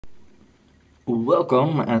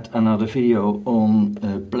Welcome at another video on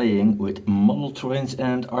playing with model trains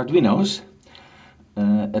and Arduinos.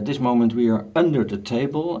 At this moment we are under the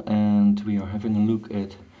table and we are having a look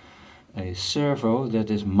at a servo that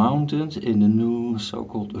is mounted in the new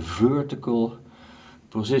so-called vertical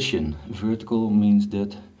position. Vertical means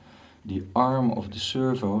that the arm of the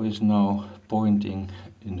servo is now pointing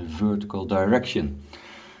in the vertical direction.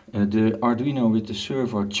 The Arduino with the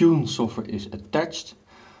servo tune software is attached,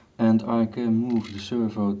 and I can move the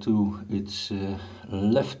servo to its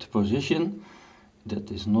left position.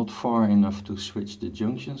 That is not far enough to switch the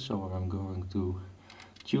junction, so I'm going to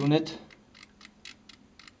tune it.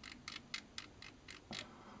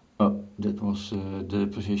 Oh, that was the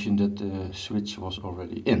position that the switch was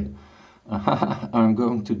already in. I'm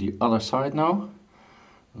going to the other side now.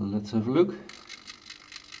 Let's have a look.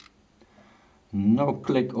 No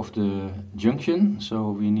click of the junction,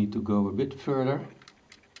 so we need to go a bit further.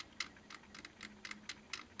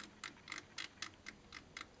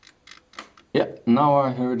 Yeah, now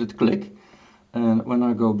I heard it click, and when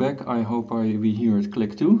I go back I hope we hear it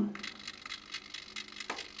click too.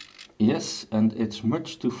 Yes, and it's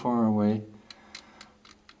much too far away.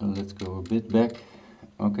 Let's go a bit back.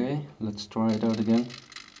 Okay, let's try it out again.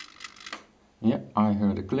 Yeah, I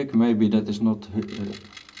heard a click. Maybe that is not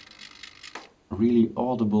really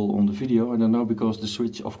audible on the video, I don't know, because the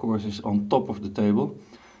switch of course is on top of the table,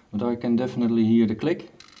 but I can definitely hear the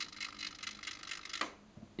click.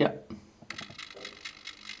 Yeah.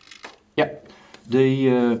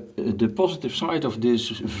 Yeah, the positive side of this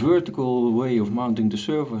vertical way of mounting the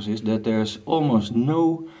servos is that there's almost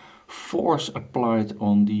no force applied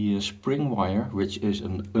on the spring wire, which is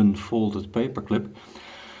an unfolded paperclip,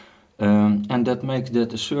 and that makes that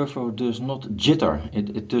the servo does not jitter.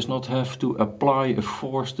 It does not have to apply a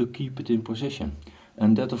force to keep it in position,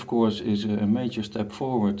 and that of course is a major step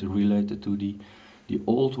forward related to the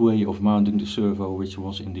old way of mounting the servo, which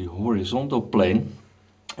was in the horizontal plane.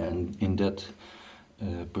 And in that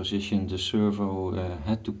position the servo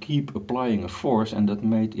had to keep applying a force, and that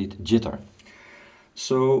made it jitter.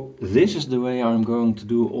 So this is the way I'm going to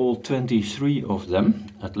do all 23 of them,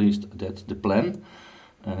 at least that's the plan.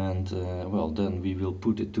 And well, then we will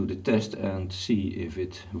put it to the test and see if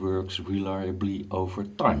it works reliably over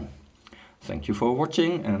time. Thank you for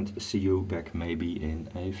watching, and see you back maybe in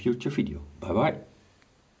a future video. Bye bye.